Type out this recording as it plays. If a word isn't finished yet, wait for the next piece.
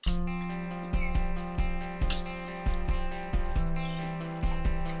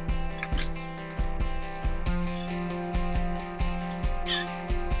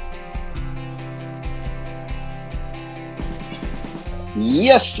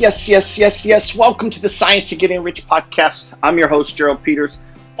Yes, yes, yes, yes, yes. Welcome to the Science of Getting Rich podcast. I'm your host, Gerald Peters.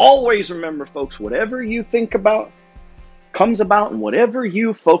 Always remember, folks, whatever you think about comes about, and whatever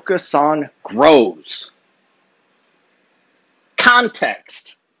you focus on grows.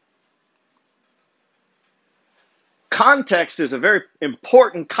 Context. Context is a very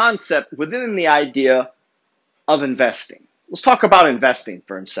important concept within the idea of investing. Let's talk about investing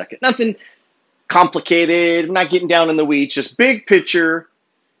for a second. Nothing complicated. I'm not getting down in the weeds. Just big picture.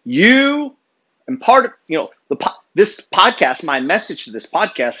 You and part of this podcast. My message to this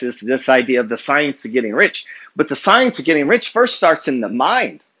podcast is this idea of the science of getting rich. But the science of getting rich first starts in the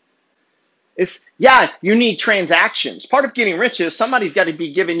mind. You need transactions. Part of getting rich is somebody's got to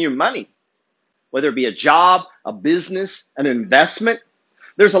be giving you money, whether it be a job, a business, an investment.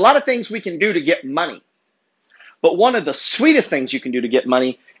 There's a lot of things we can do to get money. But one of the sweetest things you can do to get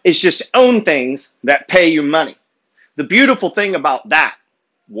money is just own things that pay you money. The beautiful thing about that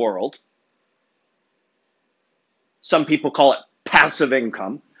world, some people call it passive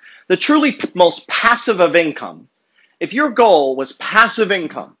income, the truly most passive of income. If your goal was passive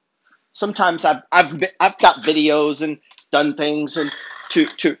income, sometimes I've got videos and done things and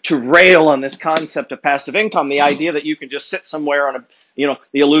to rail on this concept of passive income, the idea that you can just sit somewhere on the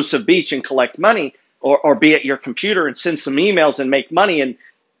elusive beach and collect money, or be at your computer and send some emails and make money. And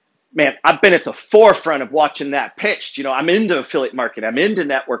man, I've been at the forefront of watching that pitched. I'm into affiliate marketing, I'm into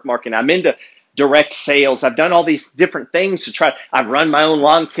network marketing, I'm into direct sales. I've done all these different things I've run my own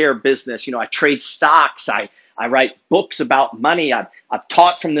lawn care business. I trade stocks. I write books about money. I've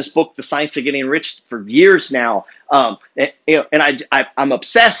taught from this book, The Science of Getting Rich, for years now. And I'm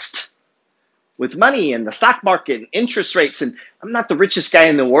obsessed with money and the stock market and interest rates. And I'm not the richest guy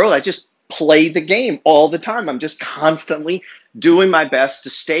in the world. I just play the game all the time. I'm just constantly doing my best to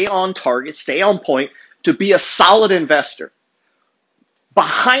stay on target, stay on point, to be a solid investor.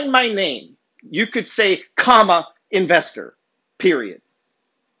 Behind my name, you could say, comma, investor, period.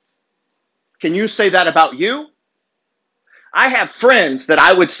 Can you say that about you? I have friends that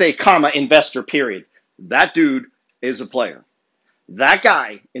I would say, comma, investor, period. That dude is a player. That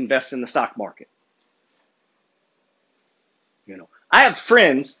guy invests in the stock market. I have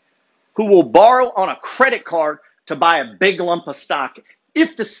friends who will borrow on a credit card to buy a big lump of stock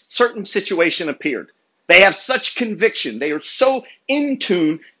if the certain situation appeared. They have such conviction. They are so in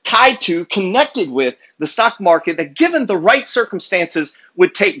tune, tied to, connected with the stock market that given the right circumstances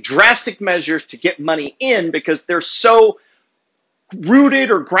would take drastic measures to get money in, because they're so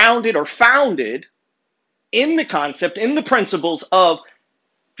rooted or grounded or founded in the concept, in the principles of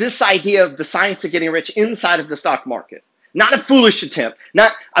this idea of the science of getting rich inside of the stock market. Not a foolish attempt.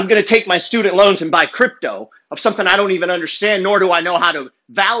 Not, I'm going to take my student loans and buy crypto of something I don't even understand, nor do I know how to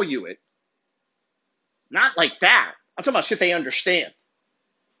value it. Not like that. I'm talking about shit they understand.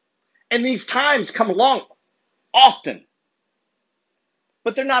 And these times come along often,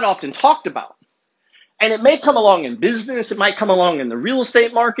 but they're not often talked about. And it may come along in business. It might come along in the real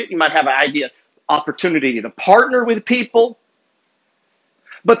estate market. You might have an opportunity to partner with people.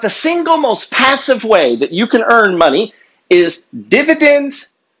 But the single most passive way that you can earn money is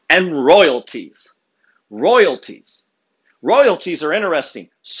dividends and royalties. Royalties. Royalties are interesting.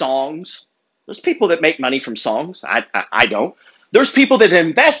 Songs. There's people that make money from songs. I don't. There's people that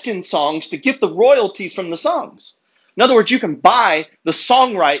invest in songs to get the royalties from the songs. In other words, you can buy the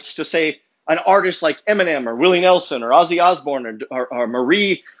song rights to, say, an artist like Eminem or Willie Nelson or Ozzy Osbourne or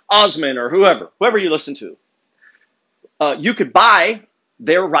Marie Osmond or whoever you listen to. You could buy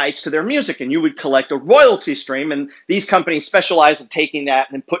their rights to their music, and you would collect a royalty stream. And these companies specialize in taking that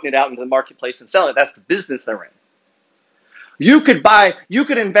and then putting it out into the marketplace and selling it. That's the business they're in. You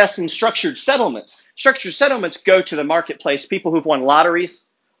could invest in structured settlements. Structured settlements go to the marketplace, people who've won lotteries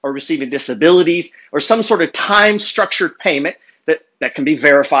or receiving disabilities or some sort of time structured payment that can be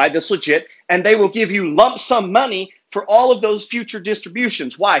verified, that's legit, and they will give you lump sum money for all of those future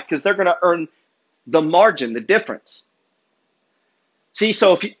distributions. Why? Because they're going to earn the margin, the difference. See,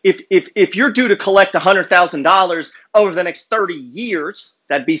 so if you're due to collect $100,000 over the next 30 years,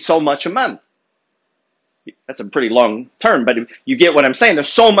 that'd be so much a month. That's a pretty long term, but you get what I'm saying. There's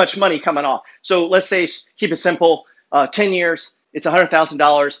so much money coming off. So let's say, keep it simple, 10 years, it's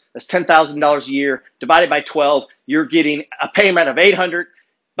 $100,000. That's $10,000 a year. Divided by 12, you're getting a payment of $800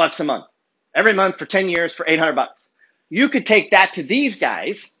 a month. Every month for 10 years for $800. You could take that to these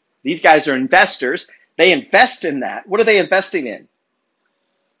guys. These guys are investors. They invest in that. What are they investing in?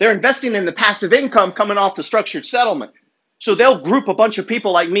 They're investing in the passive income coming off the structured settlement. So they'll group a bunch of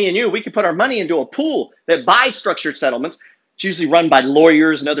people like me and you. We can put our money into a pool that buys structured settlements. It's usually run by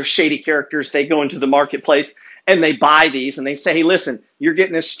lawyers and other shady characters. They go into the marketplace and they buy these and they say, hey, listen, you're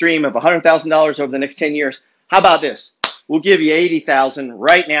getting this stream of $100,000 over the next 10 years. How about this? We'll give you $80,000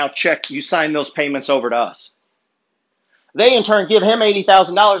 right now. Check. You sign those payments over to us. They in turn give him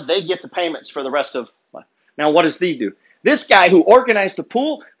 $80,000. They get the payments for the rest of. Now, what does he do? This guy who organized the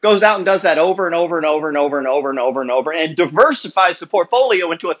pool goes out and does that over and over and over and over and over and over and over and diversifies the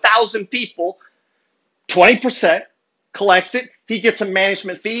portfolio into 1,000 people, 20%, collects it. He gets a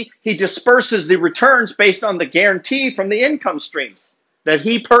management fee. He disperses the returns based on the guarantee from the income streams that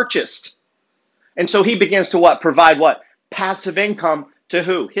he purchased. And so he begins to what? Provide what? Passive income to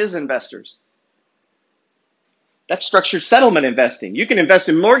who? His investors. That's structured settlement investing. You can invest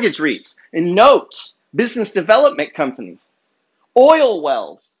in mortgage REITs, in notes, business development companies, oil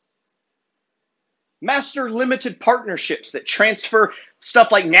wells, master limited partnerships that transfer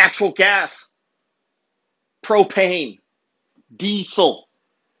stuff like natural gas, propane, diesel,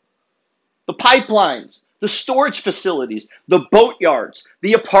 the pipelines, the storage facilities, the boatyards,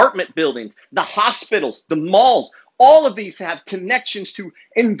 the apartment buildings, the hospitals, the malls. All of these have connections to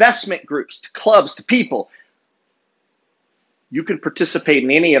investment groups, to clubs, to people. You can participate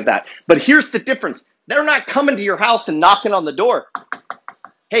in any of that. But here's the difference. They're not coming to your house and knocking on the door.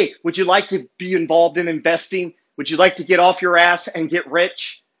 Hey, would you like to be involved in investing? Would you like to get off your ass and get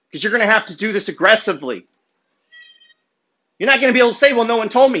rich? Because you're going to have to do this aggressively. You're not going to be able to say, well, no one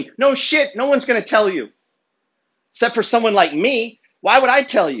told me. No shit, no one's going to tell you. Except for someone like me. Why would I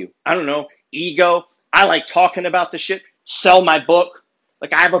tell you? I don't know. Ego. I like talking about the shit. Sell my book.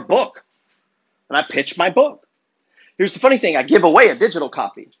 Like I have a book. And I pitch my book. Here's the funny thing. I give away a digital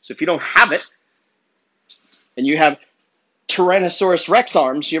copy. So if you don't have it, and you have Tyrannosaurus Rex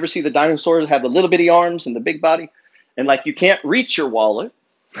arms, you ever see the dinosaurs have the little bitty arms and the big body? And like you can't reach your wallet.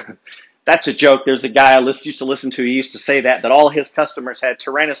 That's a joke. There's a guy I used to listen to. He used to say that all his customers had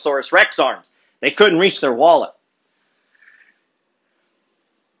Tyrannosaurus Rex arms. They couldn't reach their wallet.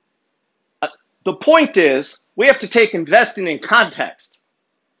 The point is, we have to take investing in context.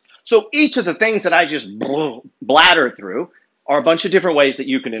 So each of the things that I just blattered through are a bunch of different ways that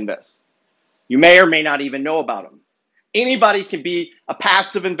you can invest. You may or may not even know about them. Anybody can be a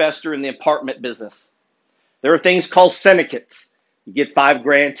passive investor in the apartment business. There are things called syndicates. You get $5,000,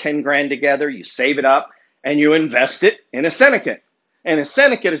 $10,000 together, you save it up, and you invest it in a syndicate. And a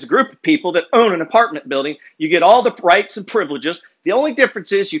syndicate is a group of people that own an apartment building. You get all the rights and privileges. The only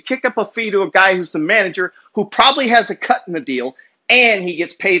difference is you kick up a fee to a guy who's the manager who probably has a cut in the deal, and he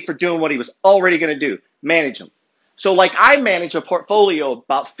gets paid for doing what he was already going to do, manage them. So like I manage a portfolio of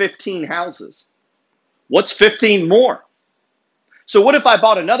about 15 houses. What's 15 more? So what if I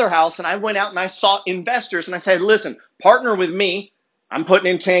bought another house and I went out and I sought investors and I said, listen, partner with me. I'm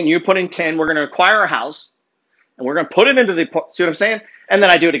putting in 10, you put in 10. We're going to acquire a house and we're going to put it into the, see what I'm saying? And then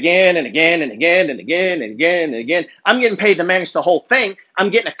I do it again and again and again and again and again and again. I'm getting paid to manage the whole thing.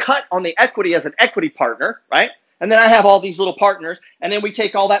 I'm getting a cut on the equity as an equity partner, right? And then I have all these little partners, and then we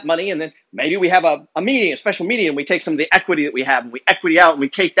take all that money, and then maybe we have a meeting, a special meeting, and we take some of the equity that we have, and we equity out, and we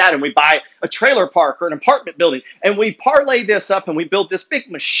take that, and we buy a trailer park or an apartment building, and we parlay this up, and we build this big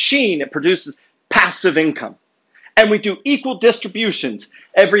machine that produces passive income. And we do equal distributions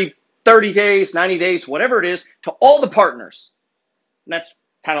every 30 days, 90 days, whatever it is, to all the partners. And that's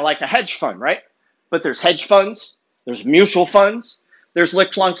kind of like a hedge fund, right? But there's hedge funds, there's mutual funds, there's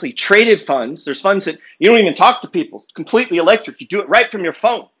electronically traded funds. There's funds that you don't even talk to people. It's completely electric. You do it right from your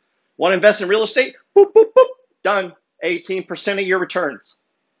phone. Want to invest in real estate? Boop, boop, boop. Done. 18% of your returns.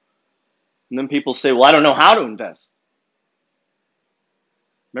 And then people say, well, I don't know how to invest.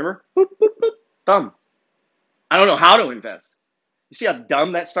 Remember? Boop, boop, boop. Dumb. I don't know how to invest. You see how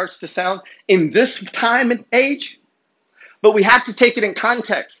dumb that starts to sound in this time and age? But we have to take it in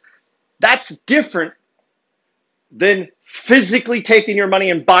context. That's different than physically taking your money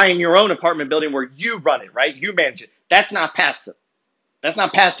and buying your own apartment building where you run it, right? You manage it. That's not passive. That's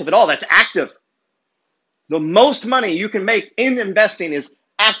not passive at all. That's active. The most money you can make in investing is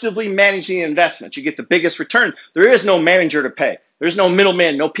actively managing the investment. You get the biggest return. There is no manager to pay. There's no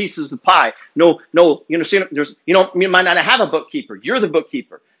middleman, no pieces of pie. You might not have a bookkeeper. You're the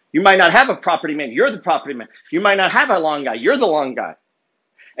bookkeeper. You might not have a property man. You're the property man. You might not have a lawn guy. You're the lawn guy.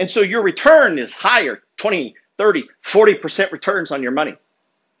 And so your return is higher, 20, 30, 40% returns on your money.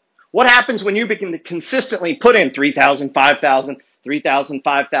 What happens when you begin to consistently put in 3,000, 5,000, 3,000,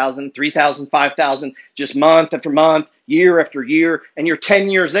 5,000, 3,000, 5,000, just month after month, year after year, and you're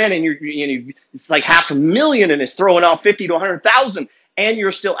 10 years in and it's like $500,000 and it's throwing off 50 to 100,000 and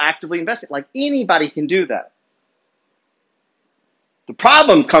you're still actively investing. Like anybody can do that. The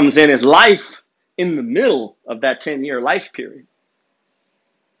problem comes in is life in the middle of that 10-year life period.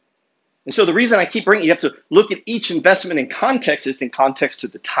 And so the reason I keep bringing, you have to look at each investment in context is in context to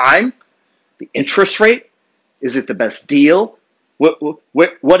the time, the interest rate. Is it the best deal?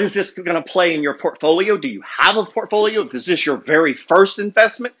 What is this going to play in your portfolio? Do you have a portfolio? Is this your very first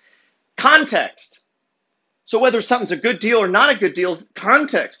investment? Context. So whether something's a good deal or not a good deal is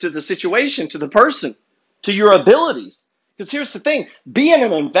context to the situation, to the person, to your abilities. Because here's the thing, being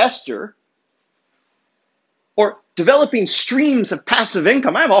an investor or developing streams of passive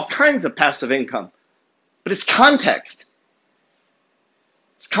income, I have all kinds of passive income, but it's context.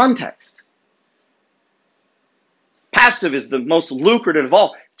 It's context. Passive is the most lucrative of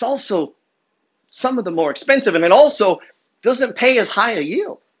all. It's also some of the more expensive, and it also doesn't pay as high a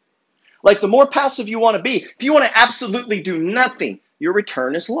yield. Like the more passive you want to be, if you want to absolutely do nothing, your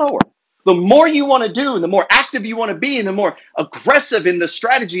return is lower. The more you want to do, and the more active you want to be, and the more aggressive in the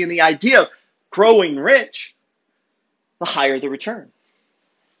strategy and the idea of growing rich, the higher the return.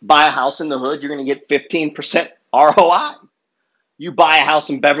 Buy a house in the hood, you're going to get 15% ROI. You buy a house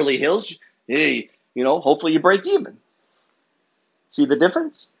in Beverly Hills, hopefully you break even. See the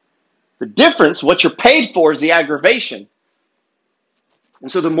difference? The difference, what you're paid for, is the aggravation.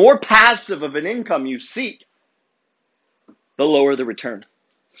 And so the more passive of an income you seek, the lower the return.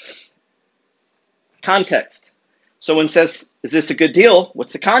 Context. Someone says, is this a good deal?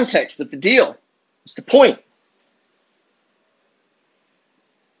 What's the context of the deal? What's the point?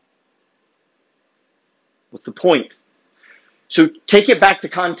 What's the point? So take it back to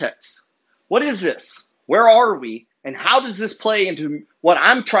context. What is this? Where are we? And how does this play into what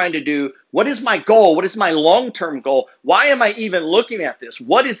I'm trying to do? What is my goal? What is my long-term goal? Why am I even looking at this?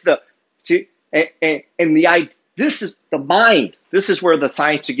 What is the, this is the mind. This is where the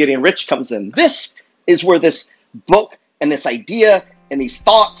science of getting rich comes in. This is where this book and this idea and these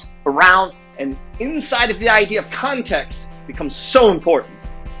thoughts around and inside of the idea of context becomes so important.